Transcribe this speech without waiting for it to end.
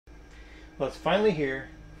Well, it's finally here.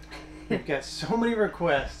 We've got so many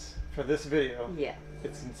requests for this video. Yeah.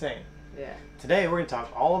 It's insane. Yeah. Today we're going to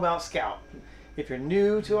talk all about Scout. If you're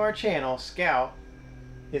new to our channel, Scout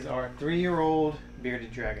is our 3-year-old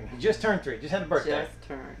bearded dragon. He just turned 3. Just had a birthday. Just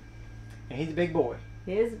turned. And he's a big boy.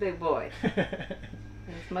 He is a big boy.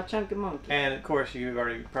 It's my chunky monkey. And of course, you've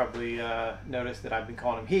already probably noticed that I've been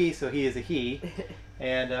calling him he, so he is a he.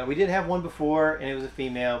 And we did have one before, and it was a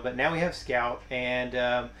female, but now we have Scout,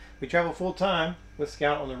 and we travel full time with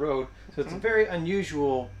Scout on the road, so it's a very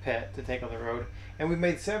unusual pet to take on the road. And we've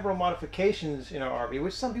made several modifications in our RV,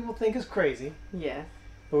 which some people think is crazy. Yeah.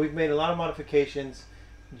 But we've made a lot of modifications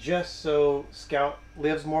just so Scout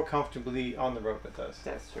lives more comfortably on the road with us.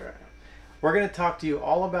 That's right. We're going to talk to you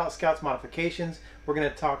all about Scout's modifications. We're going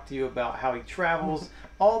to talk to you about how he travels,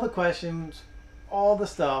 all the questions, all the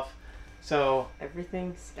stuff. So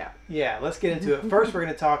everything Scout. Yeah, let's get into it. First, we're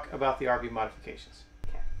going to talk about the RV modifications.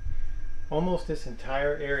 Okay. Almost this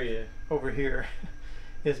entire area over here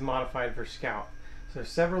is modified for Scout. So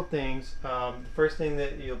several things. The first thing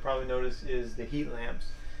that you'll probably notice is the heat lamps.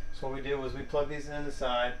 So what we did was we plugged these in the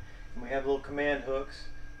side, and we have little command hooks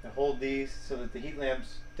that hold these so that the heat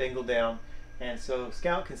lamps dangle down. And so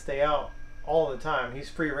Scout can stay out all the time. He's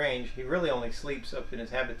free range. He really only sleeps up in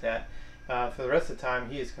his habitat. For the rest of the time,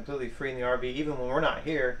 he is completely free in the RV. Even when we're not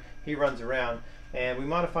here, he runs around. And we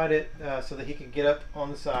modified it so that he could get up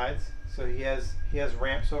on the sides. So he has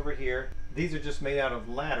ramps over here. These are just made out of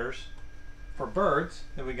ladders for birds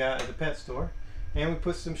that we got at the pet store. And we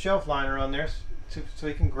put some shelf liner on there so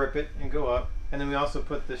he can grip it and go up. And then we also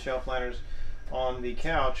put the shelf liners on the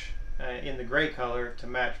couch in the gray color to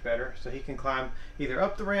match better, so he can climb either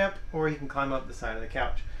up the ramp or he can climb up the side of the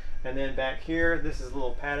couch. And then back here, this is a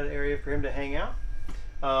little padded area for him to hang out.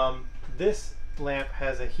 This lamp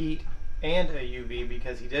has a heat and a UV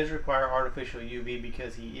because he does require artificial UV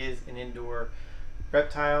because he is an indoor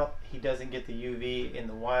reptile. He doesn't get the UV in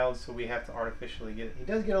the wild, so we have to artificially get it. He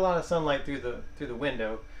does get a lot of sunlight through the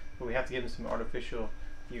window, but we have to give him some artificial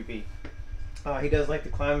UV. He does like to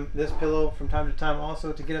climb this pillow from time to time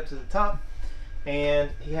also to get up to the top,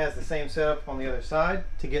 and he has the same setup on the other side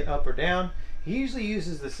to get up or down. He usually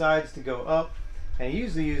uses the sides to go up, and he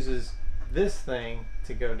usually uses this thing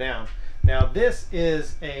to go down. Now this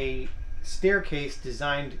is a staircase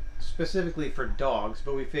designed specifically for dogs,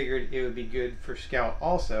 but we figured it would be good for Scout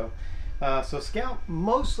also. So Scout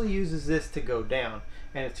mostly uses this to go down,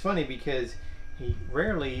 and it's funny because he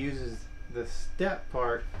rarely uses the step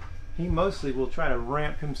part. He mostly will try to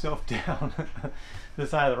ramp himself down the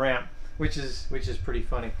side of the ramp, which is pretty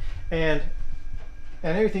funny. And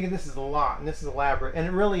you're thinking this is a lot and this is elaborate, and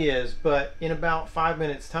it really is, but in about 5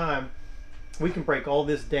 minutes time we can break all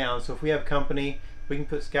this down. So if we have company, we can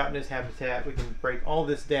put Scout in his habitat, we can break all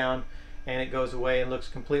this down, and it goes away and looks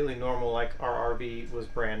completely normal like our RV was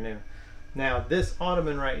brand new. Now this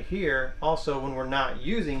ottoman right here, also when we're not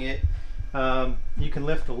using it, you can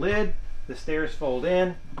lift the lid, the stairs fold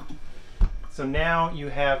in. So now you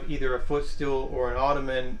have either a footstool or an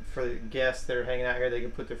ottoman for the guests that are hanging out here. They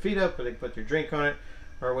can put their feet up, or they can put their drink on it,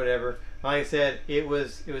 or whatever. Like I said, it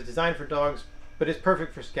was designed for dogs, but it's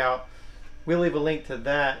perfect for Scout. We'll leave a link to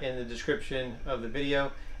that in the description of the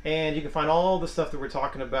video, and you can find all the stuff that we're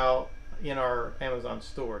talking about in our Amazon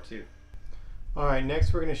store too. All right,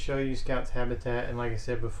 next we're going to show you Scout's habitat, and like I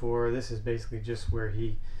said before, this is basically just where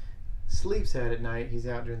he sleeps at night. He's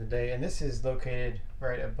out during the day, and this is located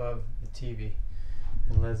right above the TV.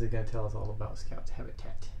 And Leslie's gonna tell us all about Scout's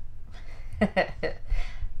habitat.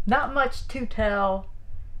 Not much to tell.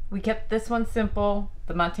 We kept this one simple.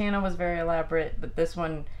 The Montana was very elaborate, but this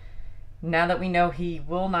one, now that we know he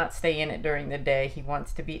will not stay in it during the day, he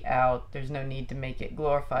wants to be out, there's no need to make it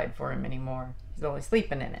glorified for him anymore. He's only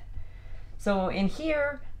sleeping in it. So in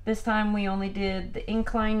here, this time we only did the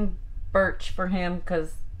incline birch for him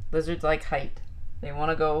because lizards like height. They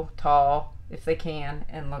want to go tall if they can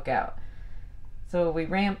and look out. So we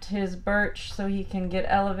ramped his birch so he can get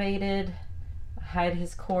elevated. Hide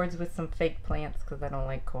his cords with some fake plants because I don't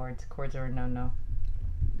like cords. Cords are a no-no.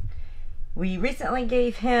 We recently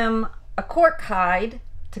gave him a cork hide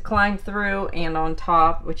to climb through and on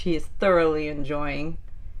top, which he is thoroughly enjoying.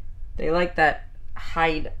 They like that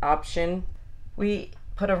hide option. We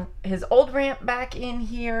put his old ramp back in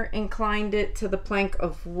here, inclined it to the plank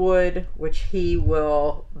of wood, which he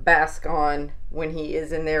will bask on when he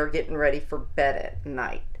is in there getting ready for bed at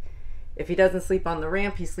night. If he doesn't sleep on the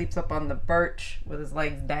ramp, he sleeps up on the birch with his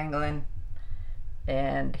legs dangling,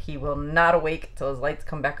 and he will not awake until his lights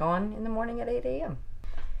come back on in the morning at 8 a.m.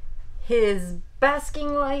 His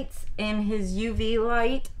basking lights and his UV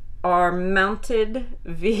light are mounted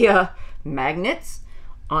via magnets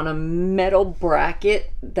on a metal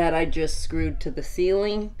bracket that I just screwed to the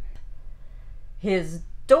ceiling. His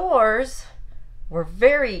doors were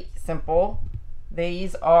very simple.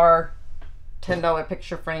 These are $10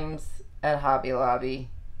 picture frames at Hobby Lobby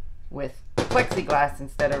with plexiglass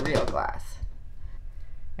instead of real glass.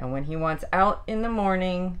 And when he wants out in the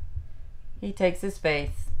morning, he takes his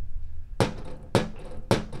face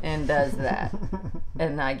and does that.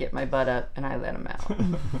 And I get my butt up and I let him out.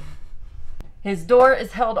 His door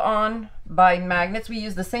is held on by magnets. We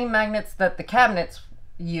use the same magnets that the cabinets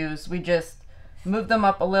use. We just move them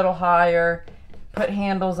up a little higher, put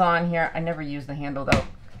handles on here. I never use the handle though,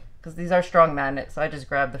 because these are strong magnets. So I just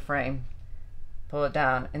grab the frame, pull it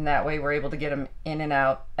down, and that way we're able to get them in and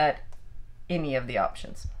out at any of the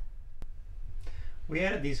options. We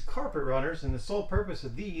added these carpet runners, and the sole purpose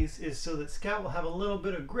of these is so that Scout will have a little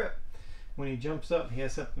bit of grip. When he jumps up, he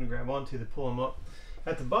has something to grab onto to pull him up.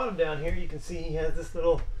 At the bottom down here, you can see he has this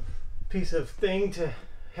little piece of thing to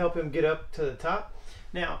help him get up to the top.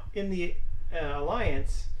 Now, in the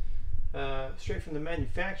Alliance, straight from the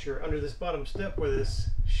manufacturer, under this bottom step where this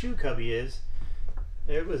shoe cubby is,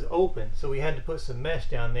 it was open. So we had to put some mesh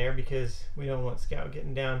down there because we don't want Scout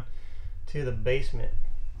getting down to the basement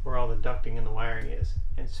where all the ducting and the wiring is.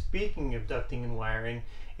 And speaking of ducting and wiring,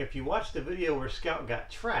 if you watch the video where Scout got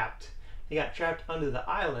trapped, he got trapped under the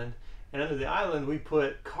island, and under the island we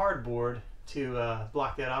put cardboard to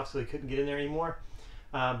block that off so he couldn't get in there anymore.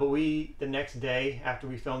 But the next day after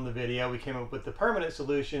we filmed the video, we came up with the permanent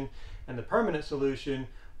solution, and the permanent solution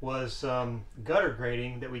was some gutter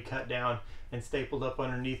grating that we cut down and stapled up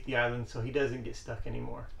underneath the island so he doesn't get stuck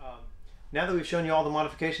anymore. Now that we've shown you all the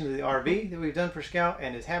modifications of the RV that we've done for Scout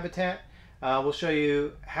and his habitat, we'll show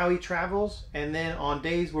you how he travels, and then on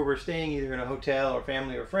days where we're staying either in a hotel or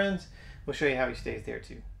family or friends, we'll show you how he stays there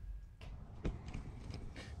too.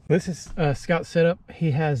 This is Scout's setup.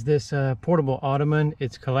 He has this portable ottoman.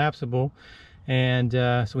 It's collapsible, and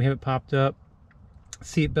so we have it popped up.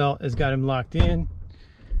 Seat belt has got him locked in.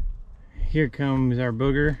 Here comes our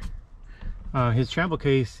booger. His travel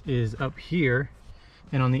case is up here,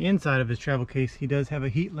 and on the inside of his travel case he does have a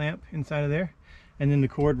heat lamp inside of there, and then the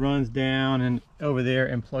cord runs down and over there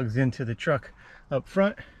and plugs into the truck up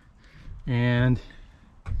front, and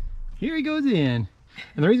here he goes in.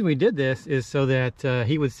 And the reason we did this is so that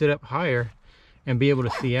he would sit up higher and be able to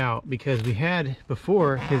see out, because we had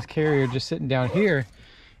before his carrier just sitting down here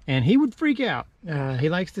and he would freak out. He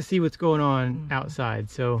likes to see what's going on outside,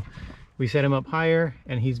 so we set him up higher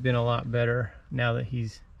and he's been a lot better now that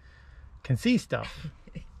he's can see stuff.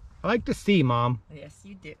 I like to see, Mom. Yes,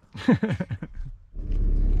 you do.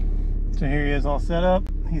 So here he is all set up.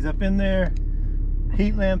 He's up in there.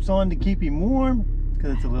 Heat lamps on to keep him warm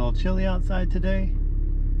because it's a little chilly outside today.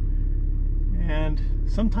 And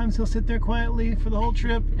sometimes he'll sit there quietly for the whole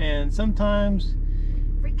trip, and sometimes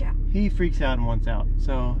he freaks out and wants out.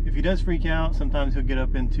 So if he does freak out, sometimes he'll get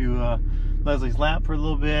up into Leslie's lap for a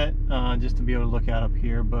little bit just to be able to look out up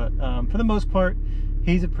here. But for the most part,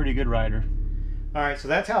 he's a pretty good rider. All right, so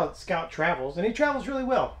that's how Scout travels, and he travels really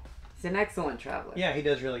well. He's an excellent traveler. Yeah, he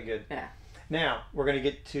does really good. Yeah. Now, we're going to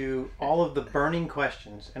get to all of the burning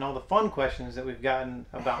questions and all the fun questions that we've gotten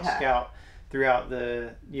about Scout throughout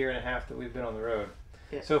the year and a half that we've been on the road.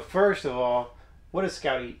 Yeah. So first of all, what does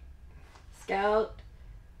Scout eat? Scout,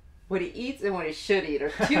 what he eats and what he should eat are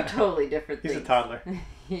two totally different things. He's a toddler.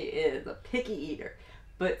 He is a picky eater.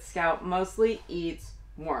 But Scout mostly eats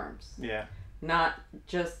worms. Yeah. Not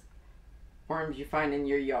just worms you find in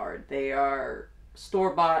your yard. They are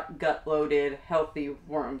store-bought, gut-loaded, healthy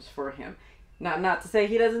worms for him. Not to say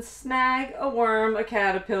he doesn't snag a worm, a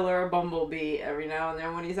caterpillar, a bumblebee every now and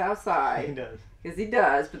then when he's outside. He does. Because he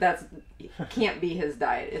does, but that can't be his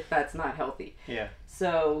diet if that's not healthy. Yeah.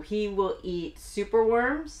 So he will eat super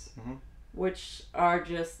worms, Mm-hmm. which are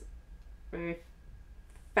just very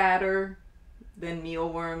fatter than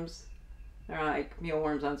mealworms. They're like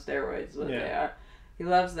mealworms on steroids, what they are. He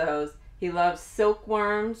loves those. He loves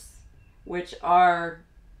silkworms, which are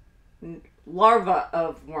larvae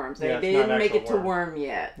of worms. They didn't make it to worm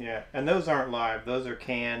yet. Yeah, and those aren't live. Those are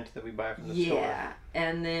canned that we buy from the store. Yeah,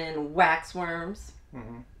 and then waxworms.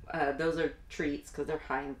 Mm-hmm. Those are treats because they're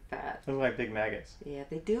high in fat. They look like big maggots. Yeah,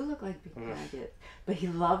 they do look like big maggots. But he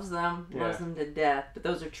loves them, loves them to death. But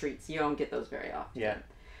those are treats. You don't get those very often. Yeah.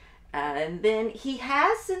 And then he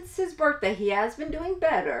has, since his birthday, he has been doing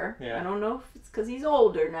better. Yeah. I don't know if it's because he's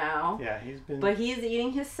older now. Yeah, he's been... But he's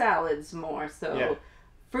eating his salads more. So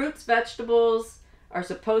fruits, vegetables are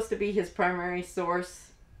supposed to be his primary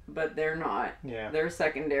source, but they're not. Yeah. They're a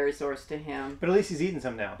secondary source to him. But at least he's eating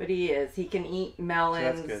some now. But he is. He can eat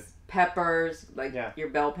melons, peppers, like Yeah. your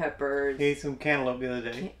bell peppers. He ate some cantaloupe the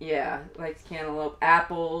other day. Yeah, likes cantaloupe,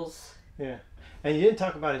 apples. Yeah. And you didn't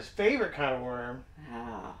talk about his favorite kind of worm,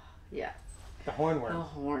 Oh, yes. the hornworm.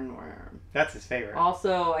 The hornworm. That's his favorite.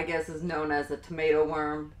 Also, I guess is known as a tomato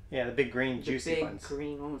worm. Yeah, the big green The juicy big ones.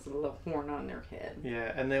 green ones with a little horn on their head.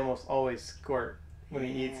 Yeah, and they almost always squirt when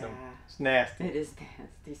he eats them. Yeah. It's nasty. It is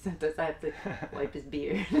nasty. Sometimes I have to wipe his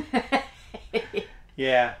beard.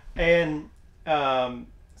 Yeah, and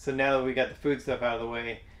so now that we got the food stuff out of the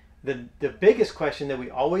way, the biggest question that we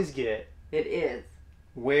always get, It is.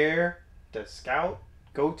 where does Scout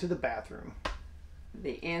go to the bathroom?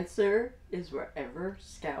 The answer is wherever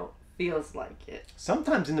Scout feels like it.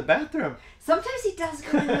 Sometimes in the bathroom. Sometimes he does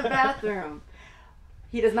go in the bathroom.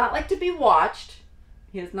 He does not like to be watched.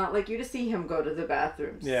 He does not like you to see him go to the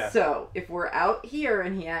bathroom. Yeah. So, if we're out here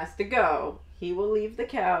and he has to go, he will leave the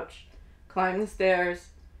couch, climb the stairs,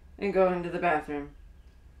 and go into the bathroom.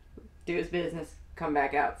 Do his business, come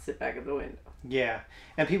back out, sit back at the window. Yeah,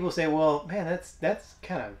 and people say, well, man, that's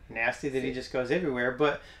kind of nasty that he just goes everywhere.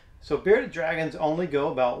 But so bearded dragons only go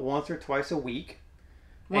about once or twice a week.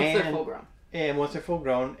 Once they're full grown. And once they're full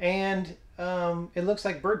grown, and it looks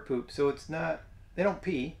like bird poop, so it's not. They don't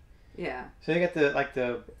pee. Yeah. So they got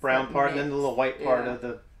the brown like part and then the little white part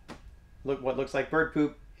yeah. of what looks like bird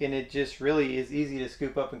poop, and it just really is easy to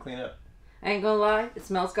scoop up and clean up. I ain't gonna lie, it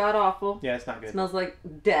smells god awful. Yeah, it's not It good. smells like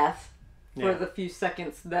death for Yeah. the few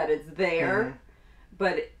seconds that it's there. Mhm.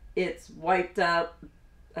 But it's wiped up,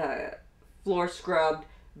 floor scrubbed,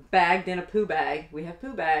 bagged in a poo bag. We have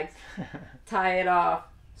poo bags. Tie it off,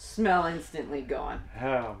 smell instantly gone.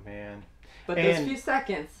 Oh man. But those And- few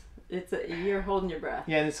seconds, you're holding your breath.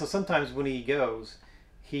 Yeah, and so sometimes when he goes,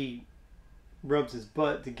 he rubs his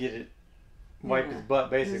butt to get it, wipe Yeah. his butt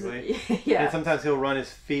basically. Yeah. And sometimes he'll run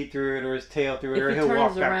his feet through it or his tail through it, If or he he'll walk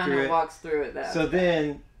turns back around through and it. walks through it, that's So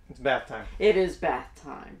then it's bath time, it is bath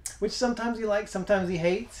time, which sometimes he likes, sometimes he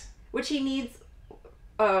hates. which he needs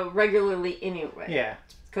regularly anyway. Yeah,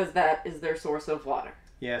 Because that is their source of water.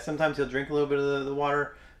 yeah. Sometimes he'll drink a little bit of the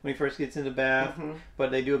water when he first gets into bath, Mhm.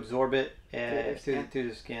 but they do absorb it their skin. through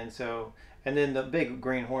the skin. So, and then the big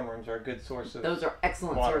green hornworms are a good source of. Those are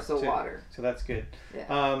excellent water, source of too. water. So that's good.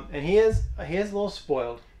 Yeah. And he is a little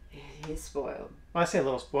spoiled. He's spoiled. When I say a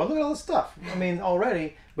little spoiled, look at all the stuff. I mean,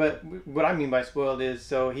 already. But what I mean by spoiled is,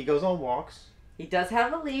 so he goes on walks. He does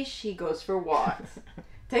have a leash. He goes for walks.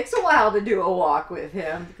 Takes a while to do a walk with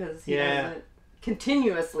him because he Yeah. doesn't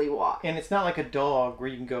continuously walk. And it's not like a dog where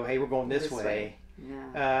you can go, hey, we're going this way.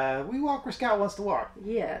 Yeah. We walk where Scout wants to walk.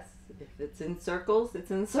 Yes. If it's in circles, it's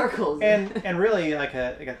in circles. And really, like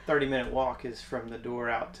a 30-minute walk is from the door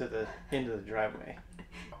out to the end of the driveway.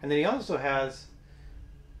 And then he also has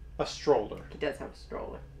a stroller. He does have a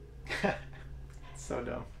stroller. So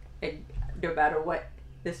dumb. And no matter what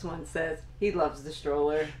this one says, he loves the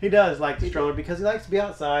stroller. He does like the stroller because he likes to be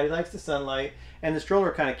outside. He likes the sunlight. And the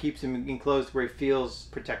stroller kind of keeps him enclosed where he feels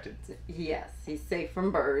protected. Yes, he's safe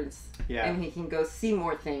from birds. Yeah. And he can go see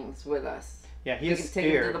more things with us. Yeah, he We is can take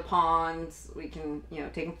him scared. to the ponds. We can,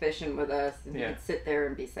 take him fishing with us. And he Yeah. can sit there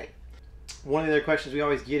and be safe. One of the other questions we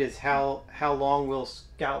always get is how long will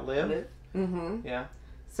Scout live? Mm-hmm. Yeah.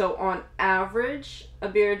 So on average, a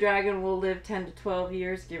bearded dragon will live 10 to 12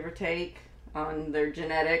 years, give or take, on their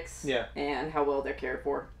genetics Yeah. and how well they're cared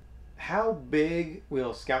for. How big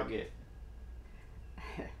will Scout get?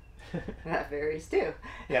 That varies too.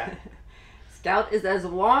 Yeah. Scout is as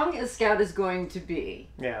long as Scout is going to be,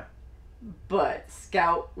 Yeah. but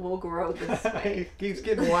Scout will grow this He way. keeps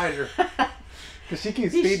getting wider because she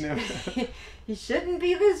keeps feeding him. He shouldn't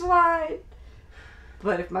be this wide.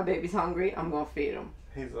 But if my baby's hungry, I'm going to feed him.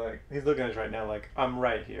 He's looking at us right now like, I'm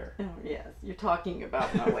right here. Oh, yes, you're talking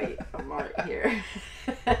about my weight. I'm right here.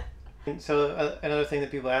 And so another thing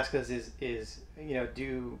that people ask us is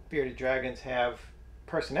do bearded dragons have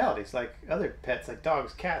personalities like other pets, like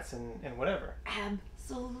dogs, cats, and whatever?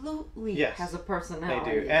 Absolutely Yes, has a They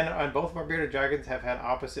personality. do. And both of our bearded dragons have had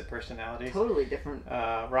opposite personalities. Totally different.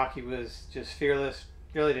 Rocky was just fearless,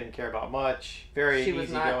 really didn't care about much, very She was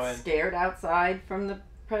not easygoing. scared outside from the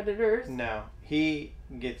predators. No, he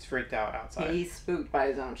gets freaked out outside. He's spooked by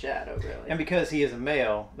his own shadow, really. And because he is a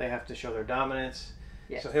male, they have to show their dominance.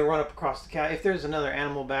 Yes. So he'll run up across the couch. If there's another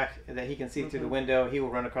animal back that he can see through the window, he will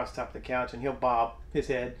run across the top of the couch and he'll bob his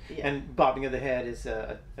head. Yeah. And bobbing of the head is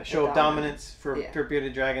a show of dominance. dominance for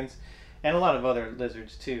bearded dragons. And a lot of other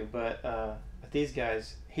lizards too. But with these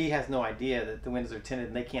guys, he has no idea that the windows are tinted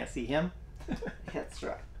and they can't see him. That's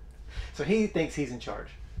right. So he thinks he's in charge.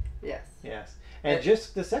 Yes. Yes. And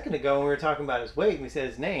just a second ago when we were talking about his weight and we said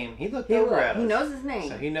his name, he looked over at us. He knows his name.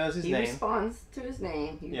 So he knows his he name. responds to his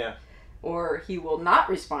name. Yeah. or he will not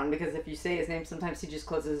respond, because if you say his name, sometimes he just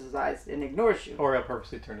closes his eyes and ignores you. Or he'll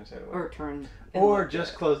purposely turn his head away. Or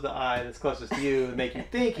just close the eye that's closest to you and make you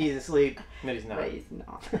think he's asleep, but he's not. But he's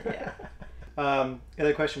not, yeah. The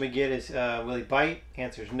other question we get is, will he bite?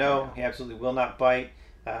 Answer's no. He absolutely will not bite.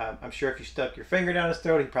 I'm sure if you stuck your finger down his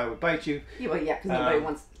throat, he probably would bite you. Yeah, well, yeah, because nobody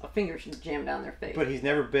wants a finger jammed down their face. But he's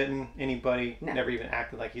never bitten anybody, No. never even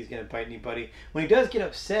acted like he's going to bite anybody. When he does get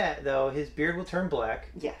upset, though, his beard will turn black.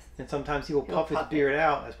 Yes. And sometimes he'll puff his beard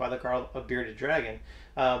out. That's why they call it a bearded dragon.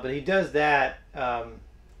 But he does that,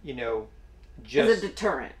 just... as a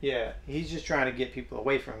deterrent. Yeah, he's just trying to get people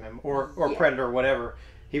away from him, or Yeah. predator, or whatever.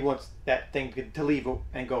 He wants that thing to leave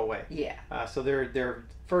and go away. Yeah. So their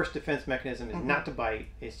first defense mechanism is not to bite.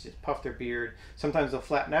 It's just puff their beard. Sometimes they'll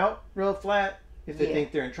flatten out real flat if they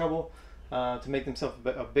think they're in trouble, to make themselves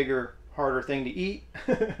a bigger, harder thing to eat.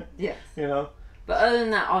 Yes. But other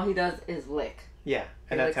than that, all he does is lick. Yeah,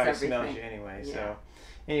 and He that's how he licks smells everything. you anyway. Yeah. So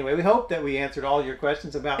anyway, we hope that we answered all your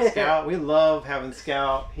questions about Scout. We love having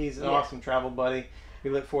Scout. He's an awesome travel buddy. We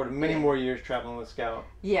look forward to many more years traveling with Scout.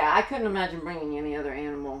 Yeah, I couldn't imagine bringing any other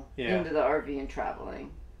animal into the RV and traveling.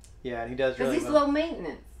 Yeah, and he does really well. Because he's low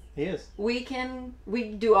maintenance. He is. We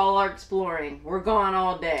do all our exploring. We're gone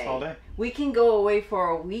all day. All day. We can go away for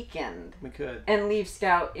a weekend. We could. And leave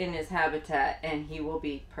Scout in his habitat, and he will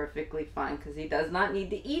be perfectly fine, because he does not need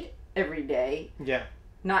to eat every day. Yeah.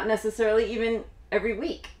 Not necessarily even every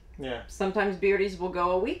week. Yeah. Sometimes beardies will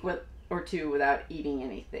go a week or two without eating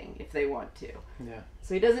anything if they want to. Yeah.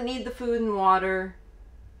 So he doesn't need the food and water.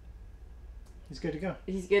 He's good to go.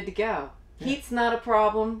 He's good to go. Yeah. Heat's not a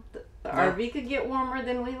problem. The RV could get warmer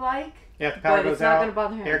than we like. Yeah, if the power but goes it's not out, going to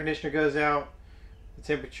bother him. air conditioner goes out, the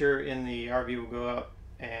temperature in the RV will go up,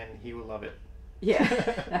 and he will love it.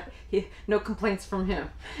 Yeah. No complaints from him.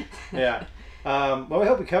 Yeah. Well, we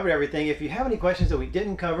hope we covered everything. If you have any questions that we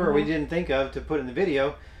didn't cover or we didn't think of to put in the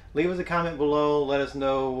video, leave us a comment below. Let us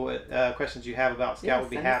know what questions you have about Scout. We'll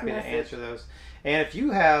be happy to answer those. And if you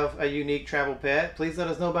have a unique travel pet, please let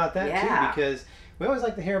us know about that too, because we always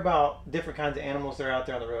like to hear about different kinds of animals that are out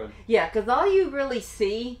there on the road. Yeah, because all you really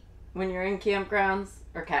see when you're in campgrounds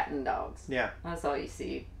are cat and dogs. Yeah. That's all you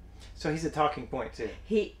see. So he's a talking point too.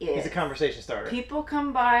 He is. He's a conversation starter. People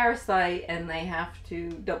come by our site and they have to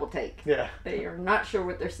double take. Yeah. They are not sure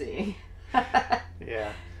what they're seeing.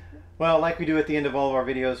 Yeah. Well, like we do at the end of all of our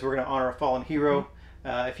videos, we're going to honor a fallen hero.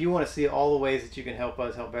 If you want to see all the ways that you can help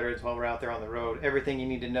us help veterans while we're out there on the road, everything you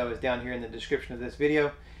need to know is down here in the description of this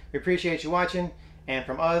video. We appreciate you watching, and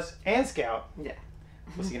from us and Scout,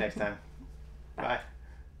 we'll see you next time. Bye.